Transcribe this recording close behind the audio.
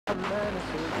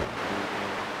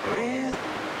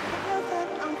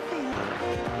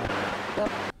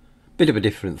Bit of a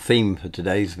different theme for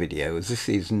today's video, as this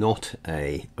is not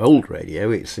a old radio,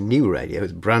 it's a new radio,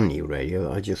 it's a brand new radio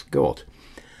that I just got.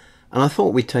 And I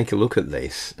thought we'd take a look at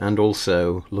this and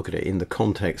also look at it in the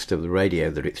context of the radio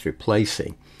that it's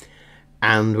replacing.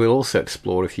 And we'll also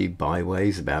explore a few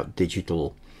byways about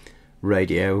digital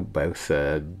radio, both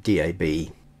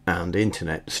DAB and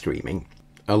internet streaming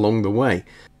along the way.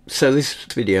 So this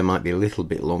video might be a little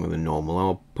bit longer than normal.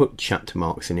 I'll put chapter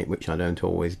marks in it, which I don't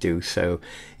always do, so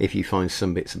if you find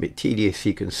some bits a bit tedious,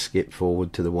 you can skip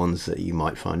forward to the ones that you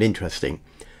might find interesting,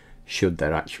 should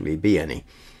there actually be any.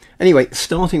 Anyway,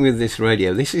 starting with this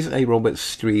radio, this is a Roberts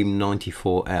Stream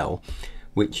 94L,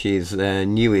 which is their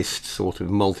newest sort of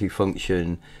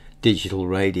multifunction digital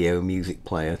radio music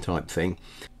player type thing.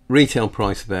 Retail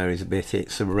price varies a bit,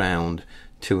 it's around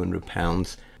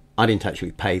 £200. I didn't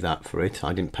actually pay that for it.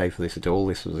 I didn't pay for this at all.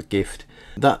 This was a gift.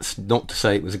 That's not to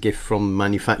say it was a gift from the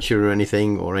manufacturer or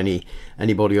anything, or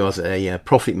anybody who has a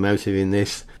profit motive in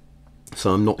this.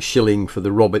 So I'm not shilling for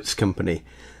the Roberts company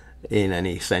in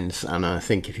any sense, and I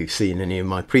think if you've seen any of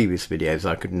my previous videos,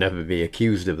 I could never be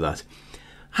accused of that.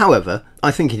 However,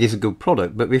 I think it is a good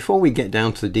product, but before we get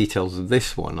down to the details of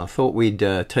this one, I thought we'd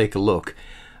take a look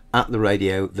at the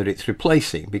radio that it's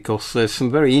replacing, because there's some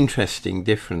very interesting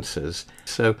differences.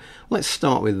 So let's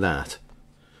start with that.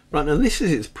 Right, now this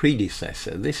is its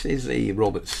predecessor. This is the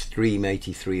Roberts Stream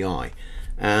 83i,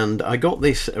 and I got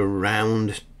this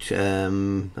around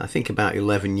I think about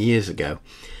 11 years ago,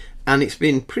 and it's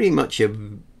been pretty much a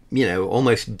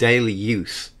almost daily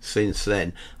use since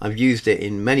then. I've used it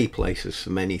in many places for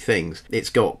many things.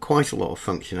 It's got quite a lot of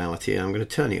functionality. I'm going to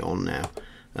turn it on now.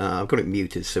 I've got it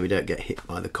muted so we don't get hit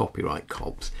by the copyright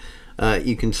cops.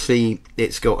 You can see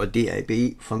it's got a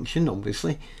DAB function,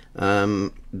 obviously,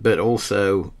 but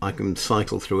also I can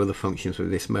cycle through other functions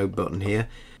with this mode button here.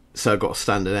 So I've got a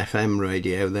standard FM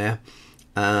radio there.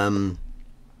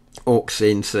 Aux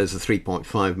in, so there's a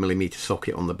 3.5mm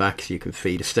socket on the back, so you can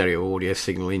feed a stereo audio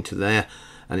signal into there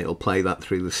and it'll play that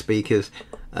through the speakers.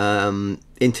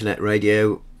 Internet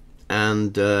radio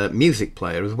and music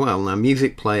player as well. Now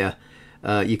music player,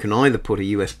 you can either put a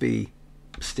USB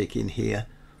stick in here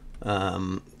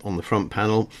on the front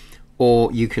panel,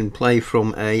 or you can play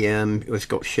from a it's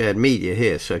got shared media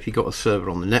here. So if you've got a server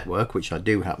on the network, which I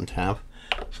do happen to have,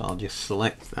 so I'll just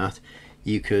select that,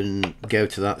 you can go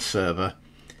to that server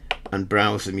and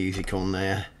browse the music on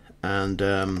there and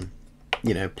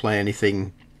play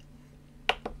anything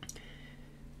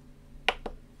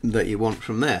that you want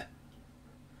from there.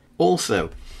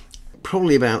 Also,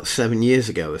 probably about 7 years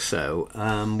ago or so,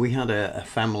 we had a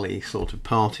family sort of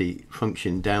party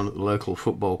function down at the local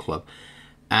football club,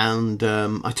 and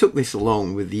I took this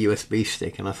along with the USB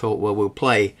stick, and I thought, well, we'll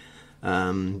play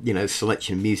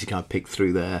selection of music I picked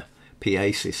through their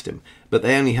PA system, but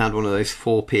they only had one of those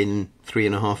 4-pin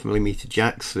 3.5mm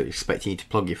jacks that expecting you to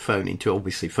plug your phone into.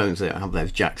 Obviously phones don't have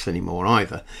those jacks anymore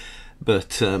either, but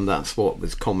that's what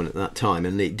was common at that time,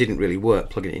 and it didn't really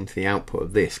work plugging it into the output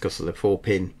of this because of the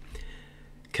 4-pin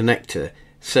connector.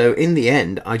 So in the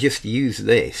end I just used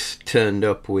this turned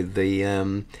up with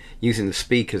the using the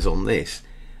speakers on this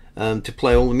to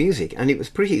play all the music, and it was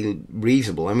pretty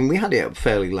reasonable. I mean, we had it up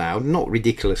fairly loud, not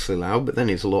ridiculously loud, but then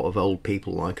there's a lot of old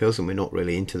people like us and we're not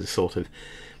really into the sort of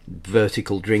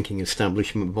vertical drinking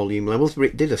establishment volume levels, but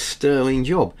it did a sterling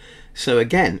job. So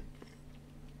again,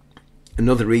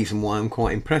 another reason why I'm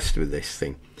quite impressed with this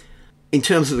thing. In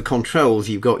terms of the controls,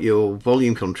 you've got your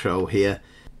volume control here,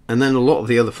 and then a lot of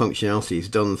the other functionality is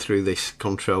done through this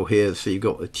control here. So you've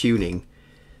got the tuning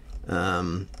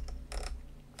knob.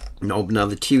 Now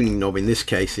the tuning knob in this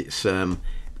case, it's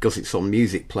because it's on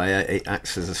music player, it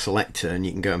acts as a selector, and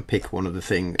you can go and pick one of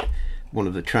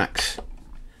the tracks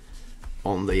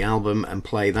on the album and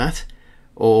play that.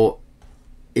 Or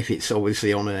if it's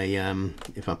obviously on a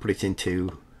if I put it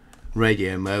into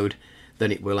radio mode,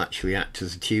 then it will actually act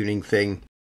as a tuning thing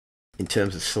in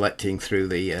terms of selecting through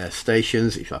the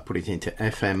stations. If I put it into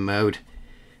FM mode,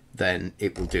 then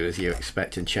it will do as you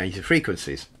expect and change the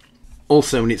frequencies.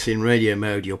 Also, when it's in radio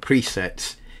mode, your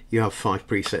presets, you have 5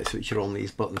 presets which are on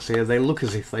these buttons here. They look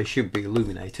as if they should be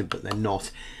illuminated, but they're not.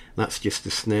 That's just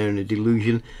a snare and a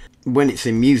delusion. When it's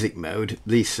in music mode,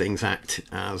 these things act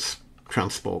as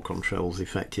transport controls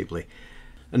effectively.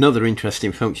 Another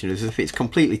interesting function is if it's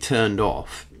completely turned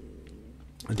off,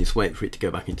 I just wait for it to go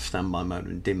back into standby mode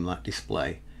and dim that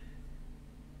display.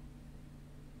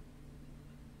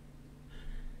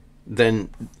 Then,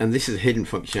 and this is a hidden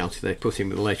functionality they put in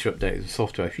with the later updates of the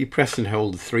software, if you press and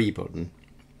hold the 3 button,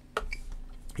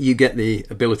 you get the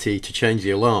ability to change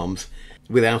the alarms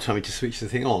without having to switch the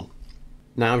thing on.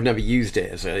 Now, I've never used it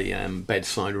as a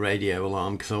bedside radio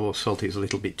alarm because I always felt it was a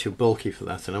little bit too bulky for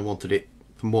that, and I wanted it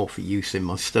more for use in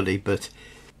my study, but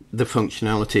the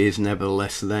functionality is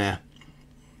nevertheless there.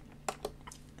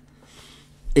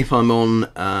 If I'm on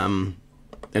an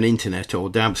internet or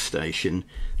DAB station,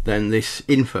 then this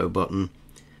info button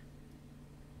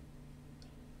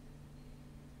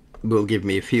will give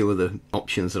me a few of the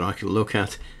options that I can look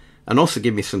at, and also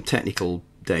give me some technical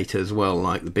data as well,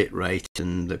 like the bit rate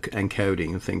and the encoding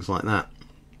and things like that,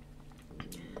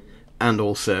 and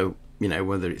also, you know,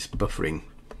 whether it's buffering.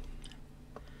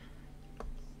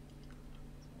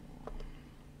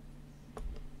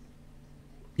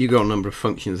 You've got a number of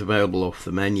functions available off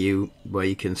the menu where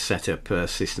you can set up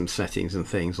system settings and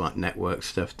things like network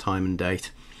stuff, time and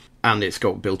date, and it's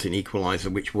got built-in equalizer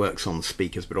which works on the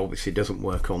speakers but obviously doesn't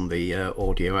work on the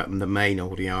audio and the main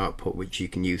audio output, which you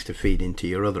can use to feed into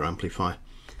your other amplifier.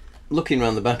 Looking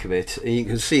around the back of it, you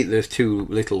can see there's two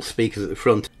little speakers at the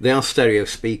front. They are stereo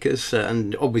speakers,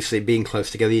 and obviously being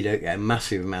close together you don't get a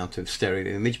massive amount of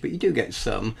stereo image, but you do get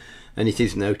some, and it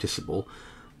is noticeable.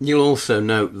 You'll also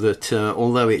note that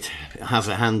although it has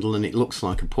a handle and it looks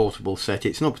like a portable set,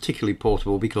 it's not particularly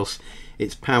portable because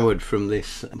it's powered from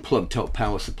this plug-top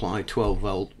power supply,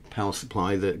 12-volt power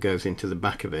supply that goes into the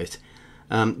back of it.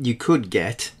 You could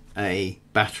get a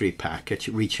battery pack, a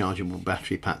rechargeable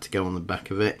battery pack to go on the back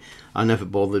of it. I never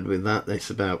bothered with that. It's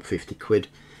about 50 quid,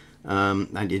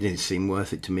 and it didn't seem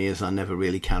worth it to me as I never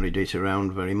really carried it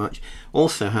around very much.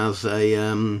 Also has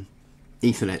a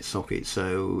Ethernet socket,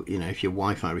 so you know, if your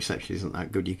Wi-Fi reception isn't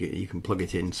that good, you can plug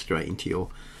it in straight into your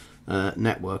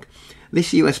network.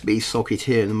 This USB socket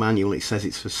here in the manual, it says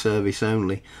it's for service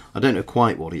only. I don't know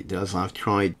quite what it does. I've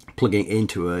tried plugging it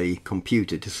into a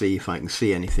computer to see if I can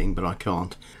see anything, but I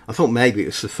can't. I thought maybe it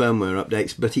was for firmware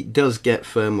updates, but it does get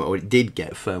firmware, or it did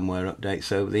get firmware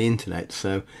updates over the internet,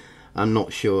 so I'm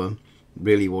not sure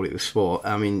really what it was for.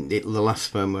 I mean, the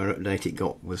last firmware update it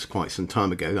got was quite some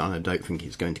time ago, and I don't think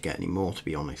it's going to get any more, to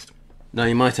be honest. Now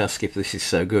you might ask, if this is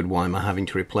so good, why am I having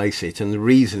to replace it? And the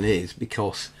reason is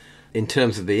because in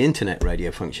terms of the internet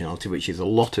radio functionality, which is a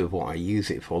lot of what I use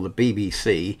it for, the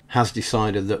BBC has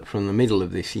decided that from the middle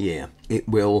of this year it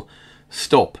will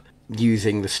stop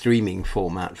using the streaming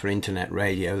format for internet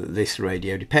radio that this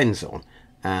radio depends on,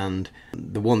 and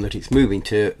the one that it's moving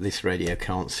to, this radio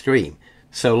can't stream.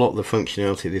 So a lot of the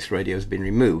functionality of this radio has been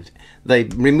removed. They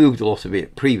removed a lot of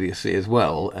it previously as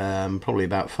well, probably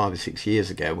about 5 or 6 years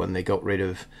ago, when they got rid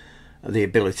of the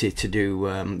ability to do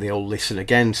the old listen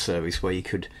again service, where you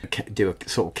could do a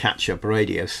sort of catch-up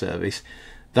radio service.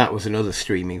 That was another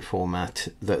streaming format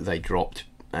that they dropped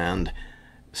and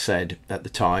said at the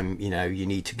time, you know, you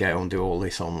need to go and do all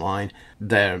this online.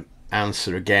 Their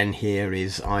answer again here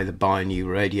is either buy a new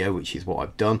radio, which is what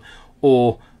I've done,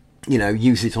 or, you know,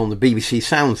 use it on the BBC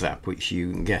Sounds app, which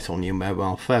you can get on your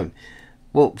mobile phone.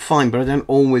 Well, fine, but I don't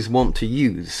always want to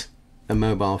use a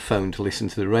mobile phone to listen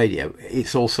to the radio.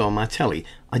 It's also on my telly.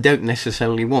 I don't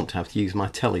necessarily want to have to use my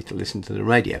telly to listen to the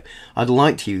radio. I'd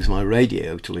like to use my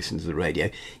radio to listen to the radio.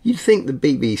 You'd think the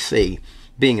BBC,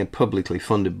 being a publicly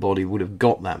funded body, would have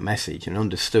got that message and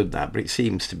understood that, but it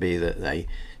seems to be that they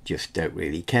just don't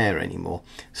really care anymore.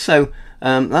 So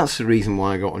that's the reason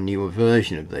why I got a newer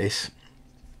version of this,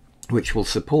 which will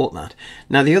support that.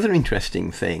 Now, the other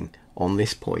interesting thing on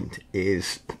this point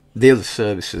is the other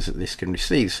services that this can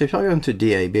receive. So if I go into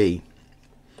DAB,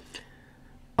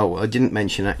 oh, well, I didn't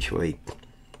mention actually,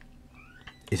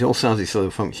 it also has this other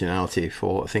functionality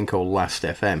for a thing called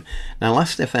Last.fm. Now,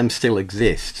 Last.fm still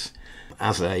exists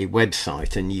as a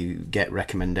website, and you get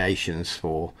recommendations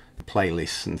for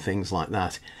playlists and things like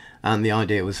that. And the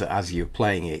idea was that as you're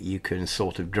playing it, you can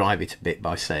sort of drive it a bit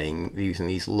by saying, using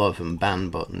these love and ban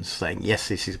buttons, saying, yes,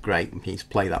 this is great, and please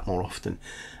play that more often.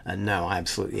 And no, I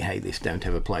absolutely hate this, don't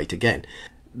ever play it again.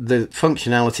 The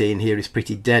functionality in here is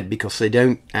pretty dead because they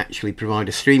don't actually provide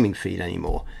a streaming feed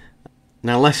anymore.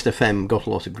 Now, Last.fm got a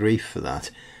lot of grief for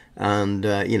that. And,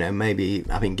 you know, maybe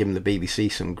having given the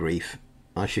BBC some grief,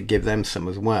 I should give them some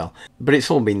as well. But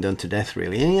it's all been done to death,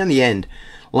 really. And in the end,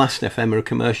 Last.fm are a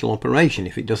commercial operation.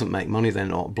 If it doesn't make money, they're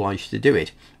not obliged to do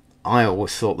it. I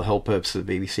always thought the whole purpose of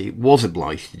the BBC was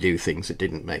obliged to do things that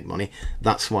didn't make money.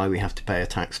 That's why we have to pay a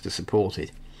tax to support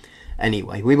it.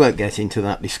 Anyway, we won't get into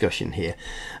that discussion here.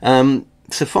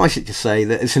 Suffice it to say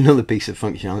that it's another piece of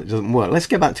functionality that doesn't work. Let's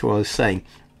go back to what I was saying.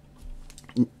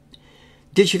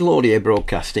 Digital audio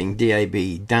broadcasting,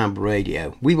 DAB, DAB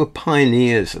radio, we were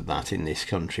pioneers of that in this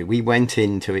country. We went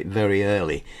into it very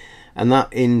early, and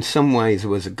that in some ways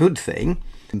was a good thing,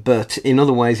 But in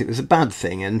other ways it was a bad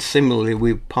thing, and similarly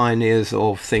we were pioneers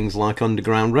of things like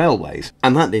underground railways.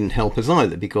 And that didn't help us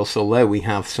either, because although we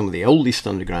have some of the oldest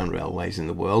underground railways in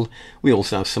the world, we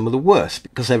also have some of the worst,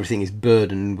 because everything is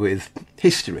burdened with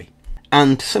history.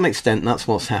 And to some extent that's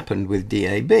what's happened with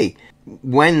DAB.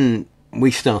 When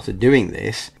we started doing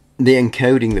this, the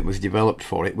encoding that was developed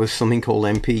for it was something called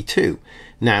MP2.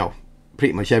 Now,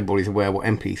 pretty much everybody's aware what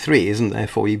MP3 is, and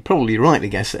therefore you'd probably rightly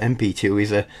guess that MP2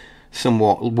 is a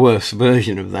somewhat worse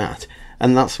version of that.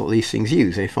 And that's what these things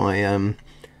use. If I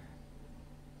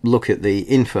look at the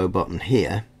info button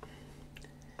here,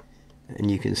 and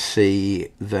you can see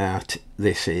that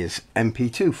this is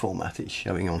MP2 format it's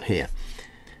showing on here.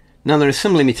 Now there are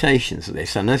some limitations to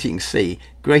this, and as you can see,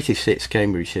 Greatest Hits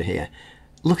Cambridgeshire here.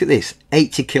 Look at this,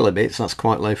 80 kilobits, that's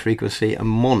quite low frequency, and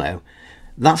mono.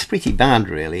 That's pretty bad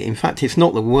really. In fact, it's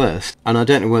not the worst, and I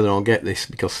don't know whether I'll get this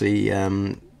because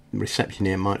the reception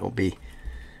here might not be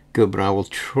good, but I will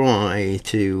try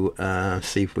to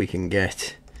see if we can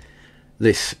get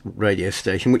this radio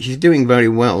station, which is doing very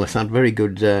well. It's had very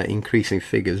good increasing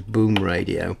figures, Boom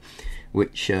Radio,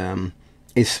 which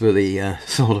is for the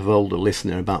sort of older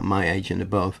listener about my age and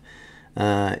above.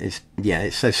 Yeah,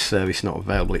 it says service not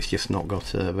available. It's just not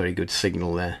got a very good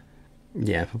signal there.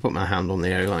 Yeah, if I put my hand on the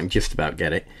area, I can just about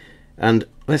get it. And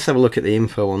let's have a look at the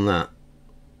info on that.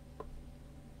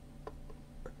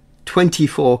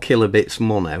 24 kilobits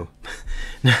mono.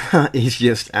 Now that is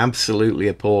just absolutely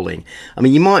appalling. I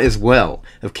mean, you might as well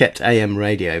have kept AM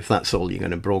radio if that's all you're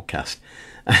going to broadcast.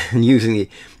 And using the,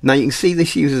 now you can see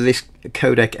this uses this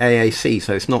codec AAC,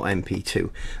 so it's not MP2.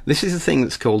 This is a thing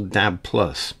that's called DAB+.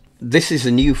 This is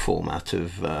a new format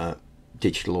of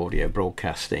digital audio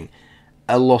broadcasting.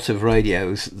 A lot of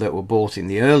radios that were bought in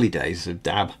the early days of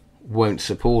DAB won't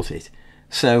support it.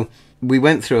 So we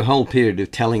went through a whole period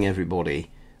of telling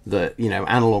everybody that, you know,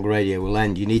 analog radio will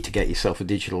end, you need to get yourself a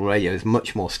digital radio, there's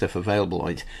much more stuff available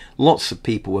on it. Lots of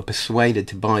people were persuaded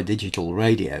to buy digital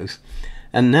radios,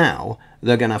 and now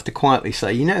they're going to have to quietly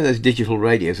say, you know, those digital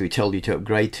radios we told you to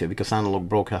upgrade to because analog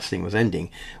broadcasting was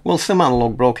ending. Well, some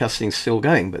analog broadcasting is still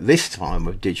going, but this time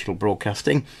of digital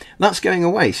broadcasting, that's going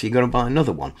away, so you've got to buy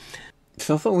another one.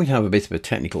 So I thought we'd have a bit of a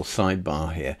technical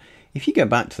sidebar here. If you go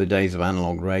back to the days of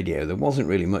analog radio, there wasn't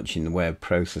really much in the way of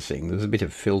processing. There was a bit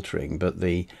of filtering, but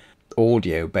the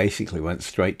audio basically went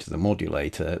straight to the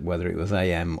modulator, whether it was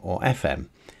AM or FM.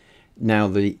 Now,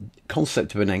 the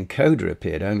concept of an encoder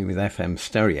appeared only with FM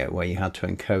stereo, where you had to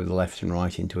encode the left and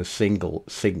right into a single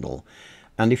signal.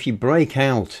 And if you break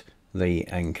out the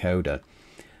encoder,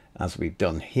 as we've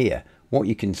done here, what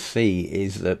you can see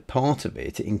is that part of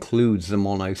it includes the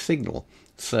mono signal.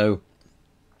 So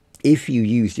if you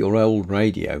used your old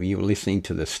radio, you were listening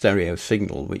to the stereo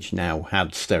signal, which now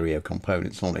had stereo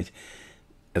components on it,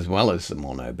 as well as the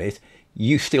mono bit,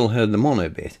 you still heard the mono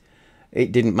bit.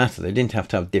 It didn't matter, they didn't have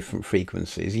to have different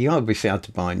frequencies. You obviously had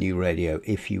to buy a new radio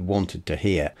if you wanted to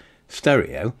hear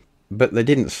stereo, but they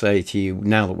didn't say to you,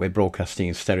 now that we're broadcasting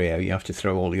in stereo, you have to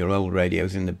throw all your old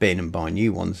radios in the bin and buy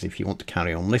new ones if you want to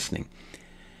carry on listening.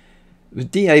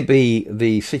 With DAB,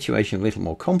 the situation is a little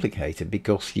more complicated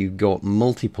because you've got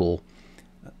multiple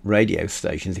radio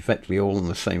stations, effectively all on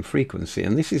the same frequency,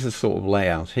 and this is a sort of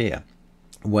layout here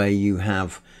where you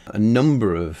have a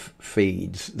number of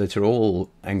feeds that are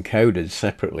all encoded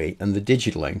separately, and the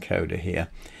digital encoder here,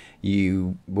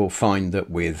 you will find that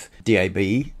with DAB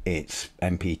it's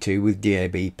MP2, with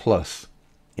DAB plus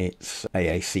it's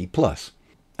AAC plus,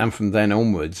 and from then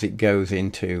onwards it goes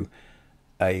into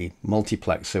a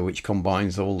multiplexer which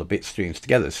combines all the bit streams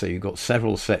together. So you've got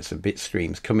several sets of bit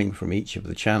streams coming from each of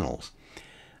the channels,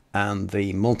 and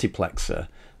the multiplexer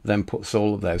then puts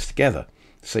all of those together.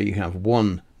 So you have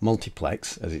one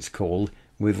multiplex, as it's called,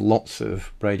 with lots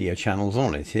of radio channels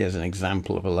on it. Here's an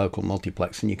example of a local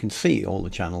multiplex, and you can see all the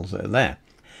channels that are there.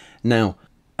 Now,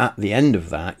 at the end of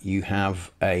that, you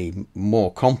have a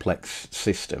more complex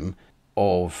system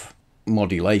of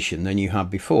modulation than you had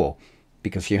before,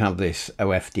 because you have this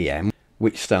OFDM,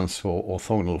 which stands for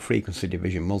orthogonal frequency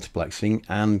division multiplexing,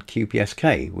 and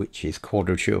QPSK, which is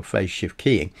quadrature phase shift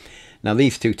keying. Now,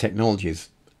 these two technologies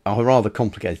are rather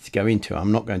complicated to go into.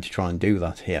 I'm not going to try and do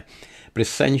that here, but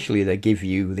essentially they give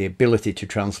you the ability to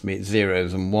transmit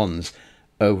zeros and ones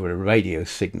over a radio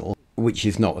signal, which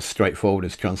is not as straightforward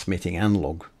as transmitting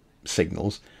analog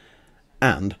signals,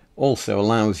 and also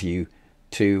allows you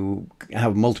to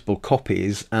have multiple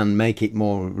copies and make it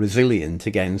more resilient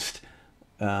against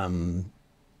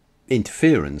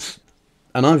interference.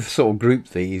 And I've sort of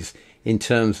grouped these in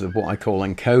terms of what I call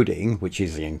encoding, which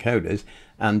is the encoders,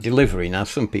 and delivery. Now,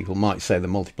 some people might say the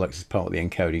multiplex is part of the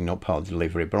encoding, not part of the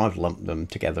delivery, but I've lumped them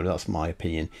together. That's my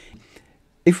opinion.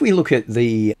 If we look at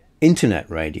the internet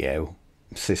radio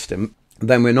system,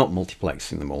 then we're not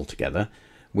multiplexing them all together.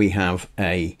 We have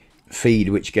a feed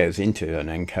which goes into an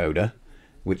encoder,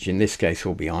 which in this case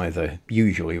will be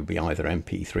usually either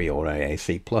MP3 or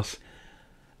AAC plus,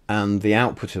 and the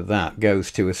output of that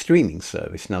goes to a streaming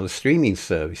service. Now the streaming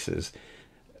services,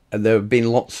 there have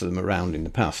been lots of them around in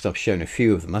the past. I've shown a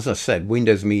few of them. As I said,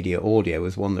 Windows Media Audio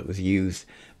was one that was used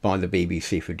by the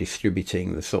BBC for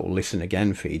distributing the sort of listen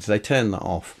again feeds. They turned that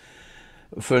off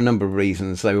for a number of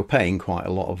reasons. They were paying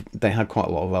they had quite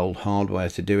a lot of old hardware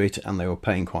to do it, and they were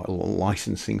paying quite a lot of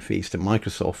licensing fees to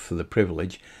Microsoft for the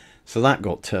privilege. So that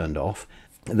got turned off,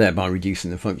 thereby reducing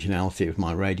the functionality of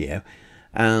my radio.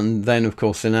 And then, of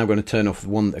course, they're now going to turn off the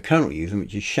one they're currently using,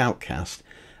 which is Shoutcast,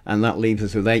 and that leaves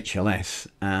us with HLS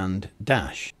and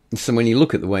Dash. So when you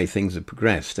look at the way things have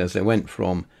progressed, as they went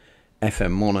from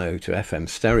FM mono to FM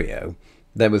stereo,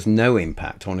 there was no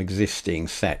impact on existing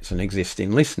sets and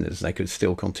existing listeners. They could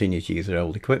still continue to use their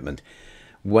old equipment.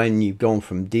 When you've gone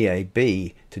from DAB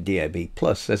to DAB+,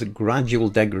 there's a gradual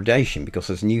degradation, because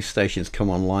as new stations come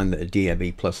online that are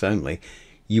DAB+ only,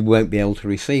 you won't be able to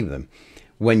receive them.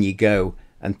 When you go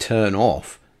and turn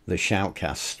off the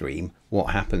Shoutcast stream,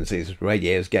 what happens is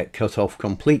radios get cut off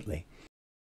completely.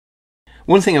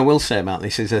 One thing I will say about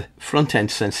this is the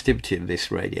front-end sensitivity of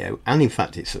this radio, and in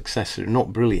fact its successor, are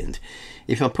not brilliant.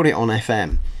 If I put it on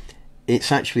FM,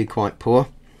 it's actually quite poor.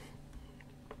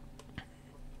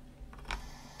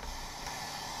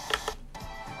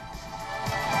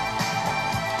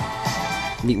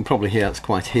 You can probably hear it's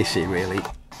quite hissy really,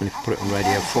 and if I put it on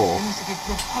Radio 4.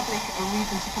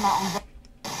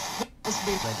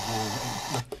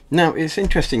 Now it's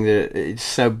interesting that it's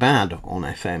so bad on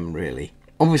FM really.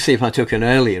 Obviously if I took an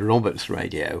earlier Roberts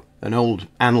radio, an old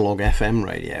analogue FM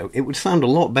radio, it would sound a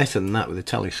lot better than that with a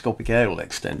telescopic aerial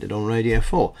extended on Radio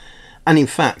 4. And in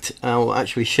fact I'll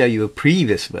actually show you a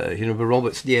previous version of a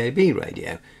Roberts DAB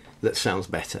radio that sounds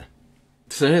better.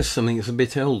 So here's something that's a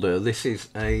bit older. This is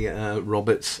a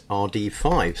Roberts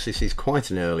RD5. So this is quite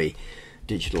an early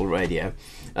digital radio.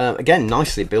 Again,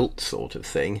 nicely built sort of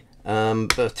thing,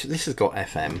 but this has got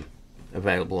FM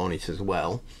available on it as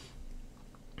well.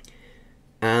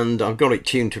 And I've got it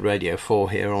tuned to Radio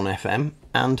 4 here on FM,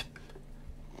 and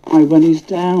when he's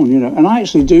down, and I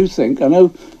actually do think, I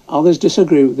know others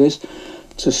disagree with this,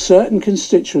 to certain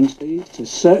constituencies, to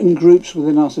certain groups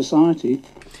within our society,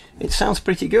 it sounds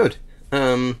pretty good.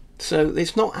 So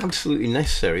it's not absolutely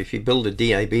necessary if you build a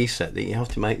DAB set that you have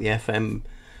to make the FM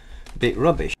bit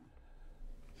rubbish.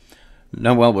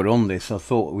 Now while we're on this, I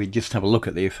thought we'd just have a look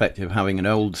at the effect of having an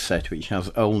old set which has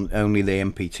only the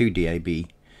MP2 DAB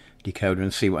decoder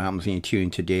and see what happens when you tune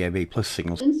into DAB plus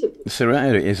signals. So right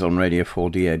here it is on Radio 4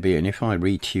 DAB, and if I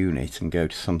retune it and go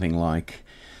to something like,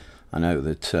 I know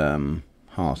that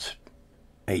Heart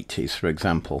 80s for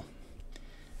example,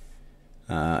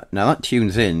 now that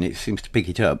tunes in, it seems to pick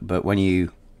it up, but when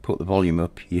you put the volume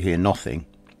up you hear nothing,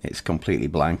 it's completely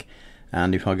blank.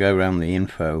 And if I go around the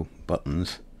info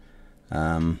buttons,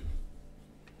 in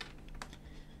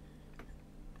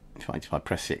fact if I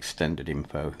press the extended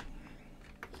info,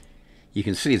 you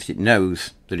can see that it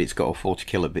knows that it's got a 40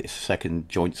 kilobits a second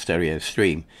joint stereo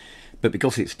stream, but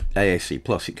because it's AAC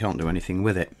plus it can't do anything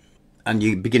with it. And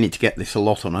you're beginning to get this a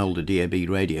lot on older DAB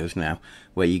radios now,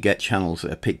 where you get channels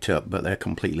that are picked up but they're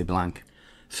completely blank.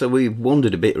 So we've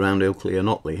wandered a bit around Ilkley and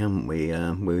Otley, haven't we,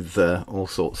 with all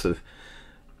sorts of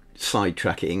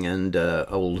sidetracking and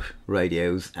old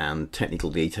radios and technical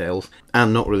details,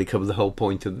 and not really covered the whole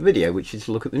point of the video, which is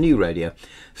to look at the new radio.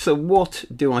 So what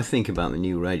do I think about the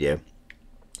new radio?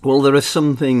 Well, there are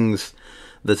some things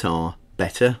that are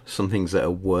better, some things that are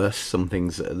worse, some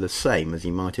things that are the same, as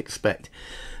you might expect.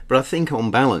 But I think on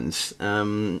balance,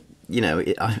 I'm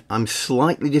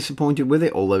slightly disappointed with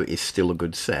it, although it is still a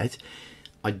good set.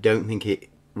 I don't think it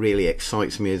really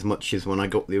excites me as much as when I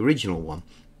got the original one.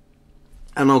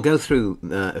 And I'll go through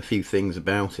a few things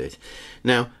about it.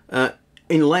 Now,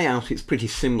 in layout it's pretty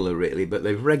similar really, but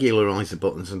they've regularised the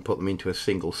buttons and put them into a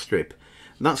single strip.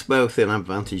 That's both an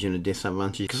advantage and a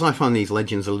disadvantage, because I find these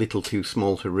legends a little too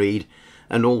small to read,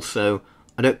 and also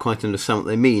I don't quite understand what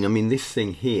they mean. I mean, this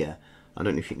thing here, I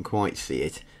don't know if you can quite see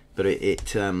it, but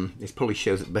it probably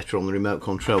shows it better on the remote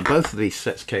control. Both of these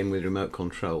sets came with remote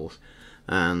controls,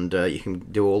 and you can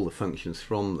do all the functions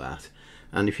from that.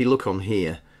 And if you look on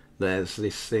here, there's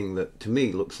this thing that to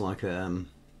me looks like a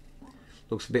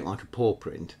bit like a paw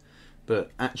print,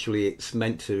 but actually it's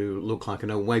meant to look like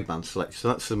an old waveband selector. So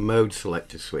that's the mode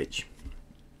selector switch.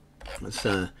 Let's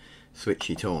switch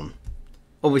it on.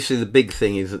 Obviously the big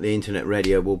thing is that the internet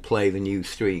radio will play the new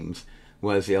streams,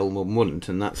 whereas the old one wouldn't,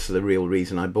 and that's the real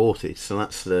reason I bought it. So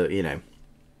that's the,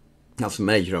 That's a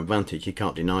major advantage, you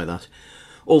can't deny that.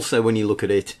 Also, when you look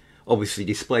at it, obviously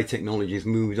display technology has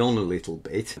moved on a little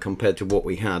bit compared to what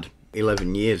we had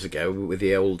 11 years ago with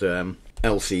the old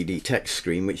LCD text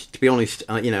screen, which, to be honest,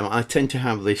 I tend to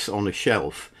have this on a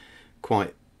shelf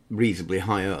quite reasonably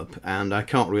high up, and I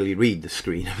can't really read the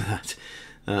screen of that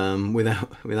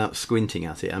without squinting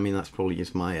at it. I mean, that's probably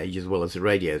just my age as well as the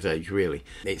radio's age, really.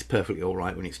 It's perfectly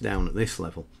alright when it's down at this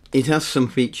level. It has some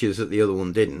features that the other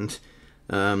one didn't.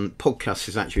 Podcast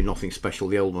is actually nothing special.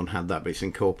 The old one had that, but it's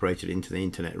incorporated into the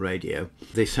internet radio.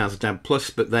 This has DAB+,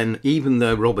 but then even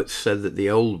though Roberts said that the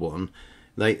old one,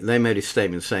 they made a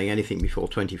statement saying anything before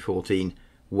 2014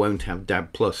 won't have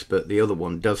DAB+, but the other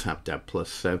one does have DAB+,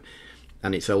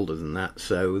 and it's older than that,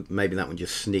 so maybe that one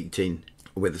just sneaked in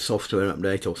with a software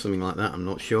update or something like that, I'm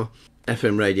not sure.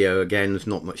 FM radio, again, there's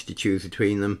not much to choose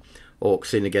between them. Aux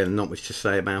in, again, not much to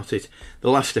say about it.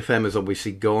 The Last FM is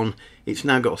obviously gone. It's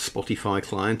now got a Spotify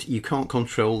client. You can't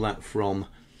control that from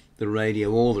the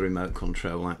radio or the remote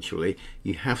control, actually.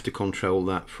 You have to control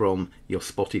that from your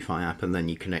Spotify app, and then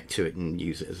you connect to it and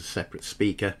use it as a separate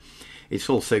speaker.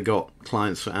 It's also got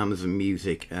clients for Amazon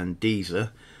Music and Deezer.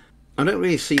 I don't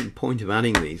really see the point of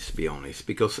adding these, to be honest,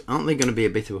 because aren't they going to be a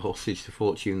bit of a hostage to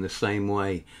fortune the same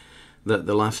way that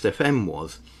the Last FM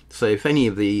was? So if any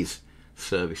of these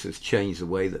services change the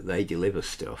way that they deliver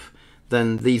stuff,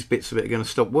 then these bits of it are going to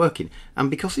stop working.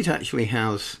 And because it actually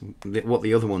has what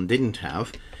the other one didn't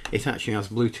have, it actually has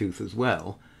Bluetooth as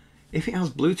well. If it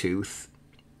has Bluetooth,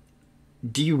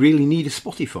 do you really need a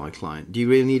Spotify client? Do you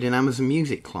really need an Amazon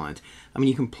Music client? I mean,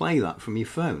 you can play that from your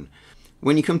phone.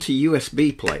 When you come to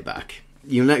USB playback,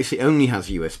 you'll notice it only has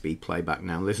USB playback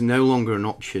now. There's no longer an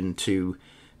option to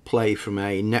play from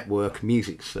a network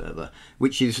music server,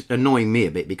 which is annoying me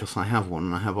a bit because I have one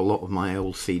and I have a lot of my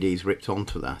old CDs ripped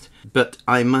onto that. But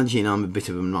I imagine I'm a bit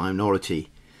of a minority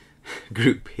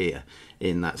group here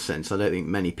in that sense. I don't think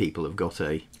many people have got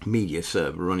a media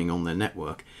server running on their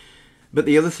network. But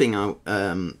the other thing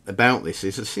about this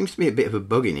is there seems to be a bit of a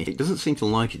bug in it. It doesn't seem to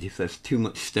like it if there's too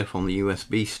much stuff on the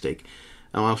USB stick.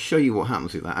 And I'll show you what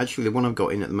happens with that. Actually, the one I've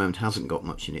got in at the moment hasn't got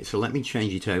much in it, so let me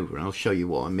change it over and I'll show you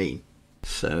what I mean.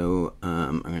 So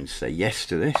I'm going to say yes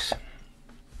to this,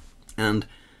 and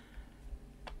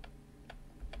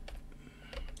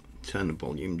turn the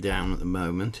volume down at the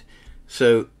moment.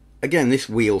 So again, this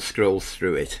wheel scrolls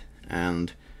through it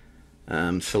and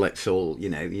selects all, you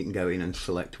can go in and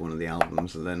select one of the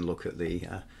albums and then look at the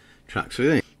tracks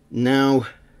within it. Now,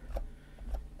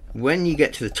 when you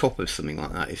get to the top of something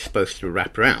like that, it's supposed to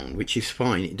wrap around, which is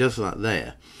fine, it does that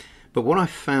there. But what I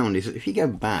found is that if you go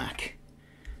back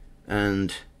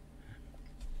and,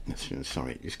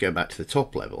 sorry, just go back to the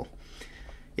top level.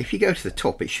 If you go to the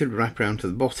top, it should wrap around to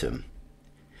the bottom.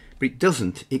 But it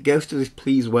doesn't. It goes to this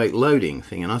please wait loading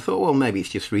thing, and I thought, well, maybe it's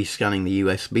just rescanning the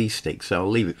USB stick, so I'll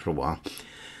leave it for a while.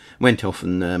 Went off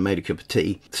and made a cup of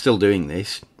tea. Still doing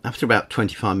this. After about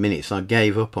 25 minutes, I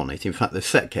gave up on it. In fact, the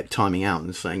set kept timing out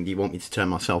and saying, do you want me to turn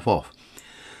myself off?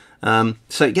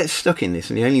 So it gets stuck in this,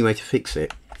 and the only way to fix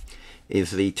it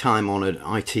is the time-honoured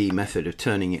IT method of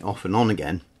turning it off and on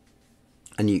again,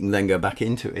 and you can then go back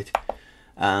into it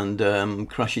and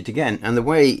crash it again. And the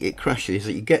way it crashes is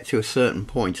that you get to a certain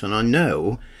point, and I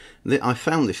know that I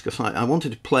found this because I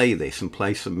wanted to play this and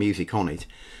play some music on it.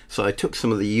 So I took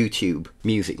some of the YouTube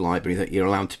music library that you're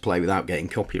allowed to play without getting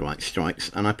copyright strikes,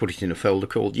 and I put it in a folder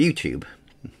called YouTube,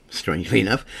 strangely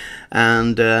enough.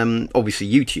 And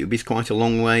obviously YouTube is quite a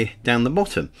long way down the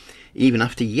bottom, even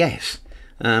after yes.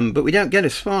 But we don't get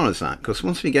as far as that, because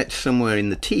once we get somewhere in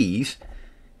the T's,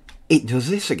 it does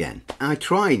this again. I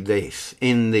tried this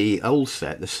in the old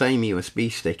set, the same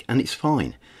USB stick, and it's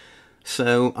fine.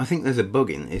 So I think there's a bug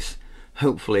in this.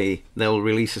 Hopefully they'll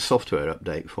release a software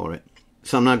update for it.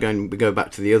 So I'm now going to go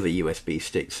back to the other USB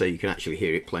stick so you can actually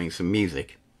hear it playing some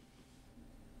music.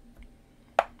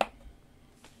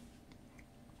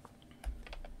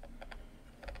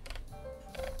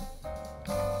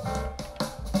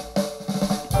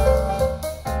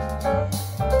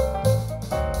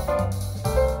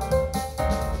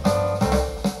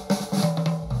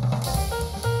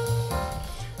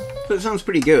 So it sounds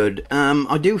pretty good.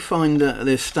 I do find that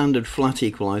the standard flat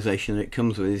equalisation that it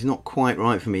comes with is not quite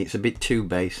right for me. It's a bit too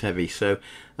bass heavy, so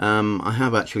I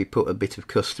have actually put a bit of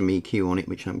custom EQ on it,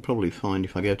 which I can probably find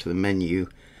if I go to the menu,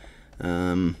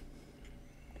 in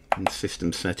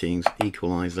system settings,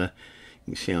 equaliser.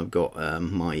 You can see I've got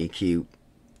my EQ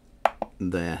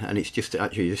there, and it's just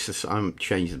actually just I haven't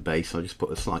changed the bass. I just put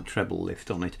a slight treble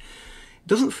lift on it. It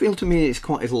doesn't feel to me it's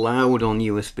quite as loud on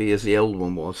USB as the old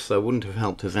one was, so it wouldn't have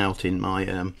helped us out in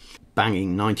my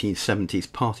banging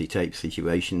 1970s party tape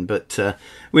situation, but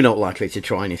we're not likely to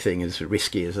try anything as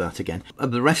risky as that again.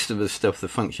 The rest of the stuff, the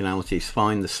functionality is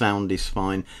fine, the sound is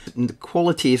fine, and the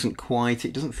quality isn't quite,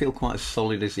 it doesn't feel quite as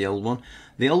solid as the old one.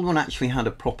 The old one actually had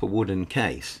a proper wooden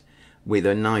case with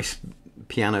a nice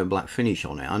piano black finish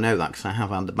on it. I know that because I have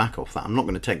had the back off that. I'm not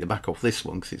going to take the back off this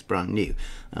one because it's brand new.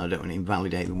 I don't want to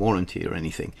invalidate the warranty or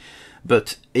anything.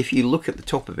 But if you look at the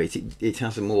top of it, it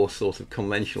has a more sort of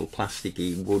conventional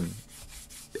plasticky wood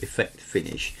effect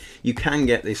finish. You can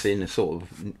get this in a sort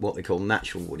of what they call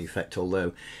natural wood effect,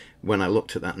 although when I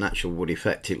looked at that natural wood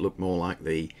effect, it looked more like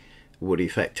the wood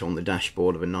effect on the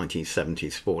dashboard of a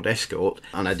 1970s Ford Escort,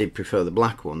 and I did prefer the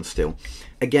black one still.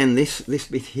 Again, this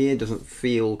bit here doesn't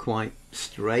feel quite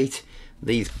straight.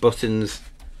 These buttons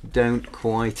don't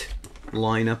quite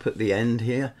line up at the end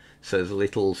here, so there's a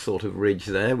little sort of ridge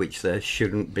there, which there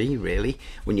shouldn't be really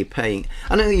when you're paying.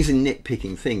 I know these are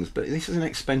nitpicking things, but this is an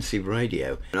expensive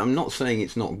radio, and I'm not saying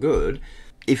it's not good.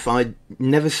 If I'd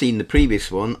never seen the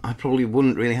previous one, I probably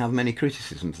wouldn't really have many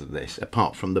criticisms of this,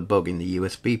 apart from the bug in the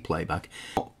USB playback.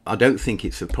 I don't think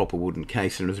it's a proper wooden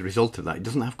case, and as a result of that, it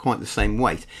doesn't have quite the same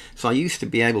weight. So I used to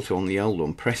be able to, on the old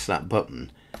one, press that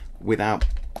button without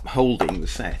holding the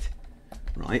set,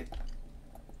 right?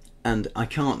 And I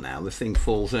can't now, the thing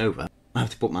falls over. I have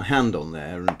to put my hand on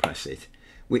there and press it,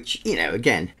 which, you know,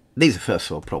 again, these are first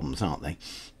world problems, aren't they?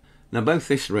 Now, both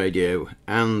this radio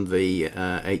and the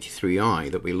 83i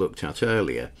that we looked at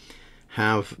earlier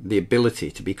have the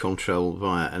ability to be controlled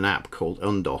via an app called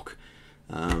Undock,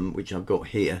 which I've got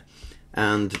here.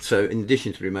 And so in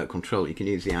addition to remote control, you can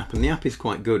use the app, and the app is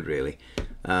quite good really.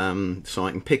 So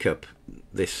I can pick up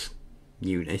this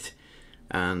unit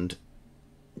and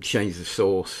change the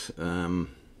source,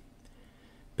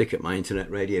 pick up my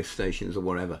internet radio stations or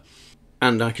whatever,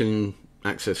 and I can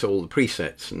access all the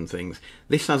presets and things.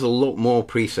 This has a lot more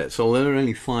presets, although there are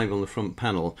only 5 on the front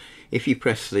panel. If you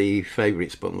press the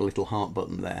favourites button, the little heart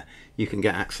button there, you can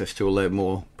get access to a load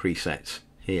more presets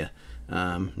here.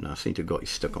 Now I seem to have got it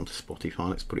stuck onto Spotify.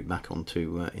 Let's put it back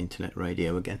onto internet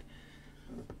radio again.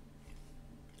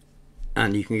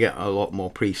 And you can get a lot more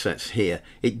presets here.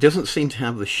 It doesn't seem to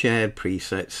have the shared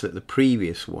presets that the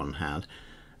previous one had,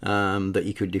 that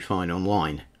you could define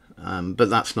online. But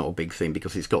that's not a big thing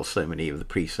because it's got so many of the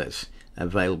presets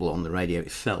available on the radio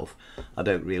itself. I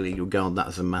don't really regard that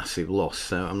as a massive loss,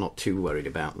 so I'm not too worried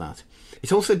about that.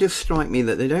 It also does strike me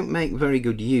that they don't make very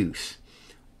good use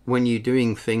when you're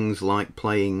doing things like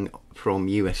playing from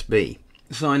USB.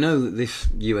 So I know that this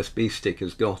USB stick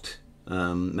has got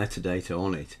metadata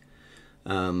on it,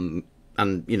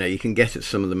 and you know, you can get at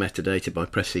some of the metadata by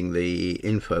pressing the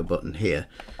info button here,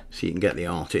 so you can get the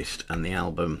artist and the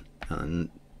album and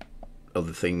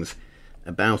other things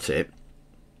about it.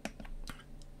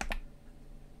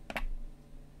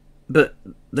 But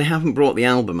they haven't brought the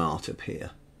album art up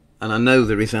here, and I know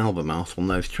there is album art on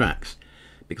those tracks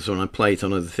because when I play it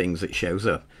on other things it shows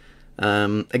up.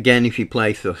 Again, if you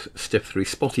play stuff through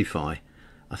Spotify,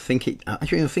 I think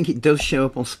it does show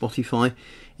up on Spotify.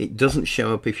 It doesn't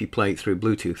show up if you play it through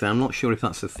Bluetooth. I'm not sure if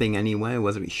that's a thing anywhere,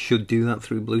 whether it should do that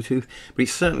through Bluetooth, but it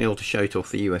certainly ought to show it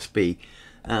off the USB.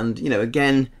 And you know,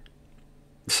 again,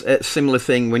 a similar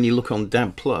thing when you look on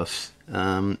DAB+,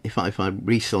 if I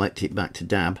reselect it back to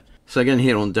DAB. So again,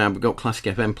 here on DAB we've got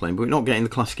Classic FM playing, but we're not getting the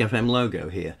Classic FM logo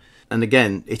here. And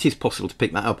again, it is possible to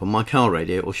pick that up on my car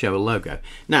radio. It will show a logo.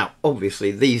 Now,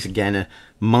 obviously, these again are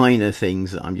minor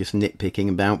things that I'm just nitpicking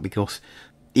about, because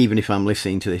even if I'm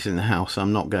listening to this in the house,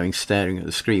 I'm not going staring at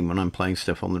the screen when I'm playing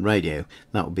stuff on the radio.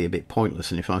 That would be a bit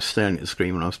pointless. And if I was staring at the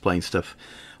screen when I was playing stuff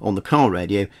on the car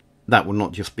radio, that would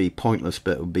not just be pointless,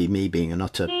 but it would be me being an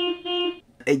utter...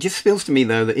 It just feels to me,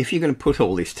 though, that if you're going to put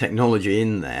all this technology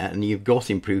in there, and you've got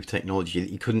improved technology that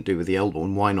you couldn't do with the old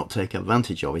one, why not take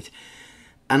advantage of it?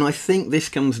 And I think this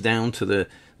comes down to the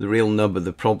real nub of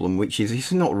the problem, which is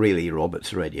it's not really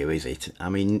Robert's radio, is it? I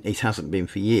mean, it hasn't been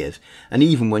for years. And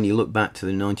even when you look back to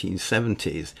the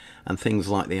 1970s and things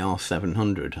like the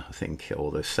R700, I think,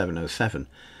 or the 707,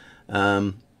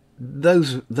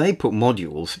 they put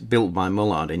modules built by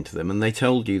Mullard into them, and they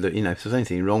told you that, you know, if there's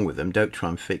anything wrong with them, don't try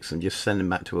and fix them, just send them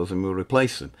back to us and we'll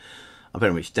replace them. I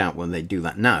very much doubt when they do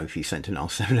that now if you sent an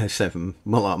R707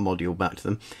 Mullard module back to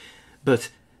them.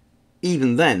 But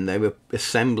even then, they were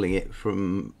assembling it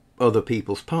from other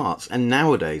people's parts. And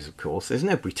nowadays, of course, there's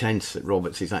no pretense that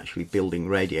Roberts is actually building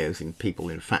radios in people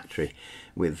in a factory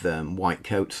with white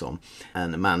coats on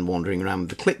and a man wandering around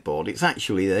with a clipboard. It's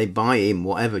actually they buy in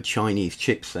whatever Chinese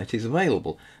chipset is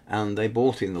available. And they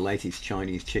bought in the latest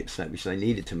Chinese chipset which they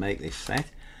needed to make this set.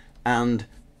 and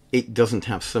it doesn't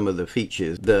have some of the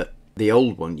features that the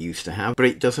old one used to have, but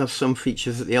it does have some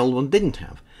features that the old one didn't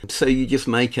have. So you just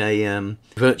make a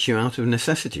virtue out of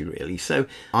necessity, really. So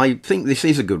I think this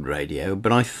is a good radio,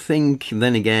 but I think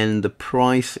then again the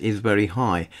price is very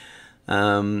high,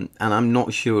 and I'm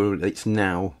not sure it's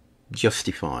now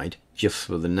justified just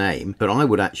for the name. But I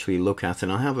would actually look at,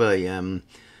 and I have a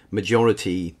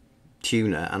Majority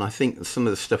tuner, and I think some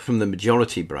of the stuff from the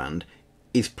Majority brand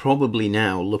is probably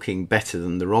now looking better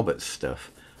than the Roberts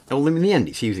stuff. Although in the end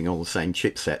it's using all the same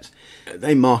chipsets.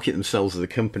 They market themselves as a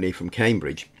company from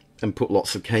Cambridge and put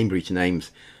lots of Cambridge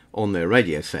names on their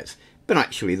radio sets, but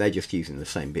actually they're just using the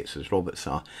same bits as Roberts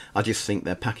are. I just think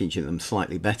they're packaging them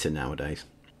slightly better nowadays.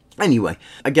 Anyway,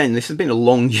 again, this has been a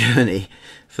long journey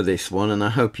for this one, and I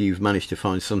hope you've managed to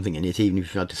find something in it, even if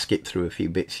you've had to skip through a few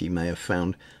bits you may have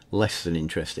found less than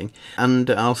interesting. And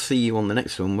I'll see you on the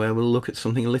next one, where we'll look at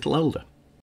something a little older.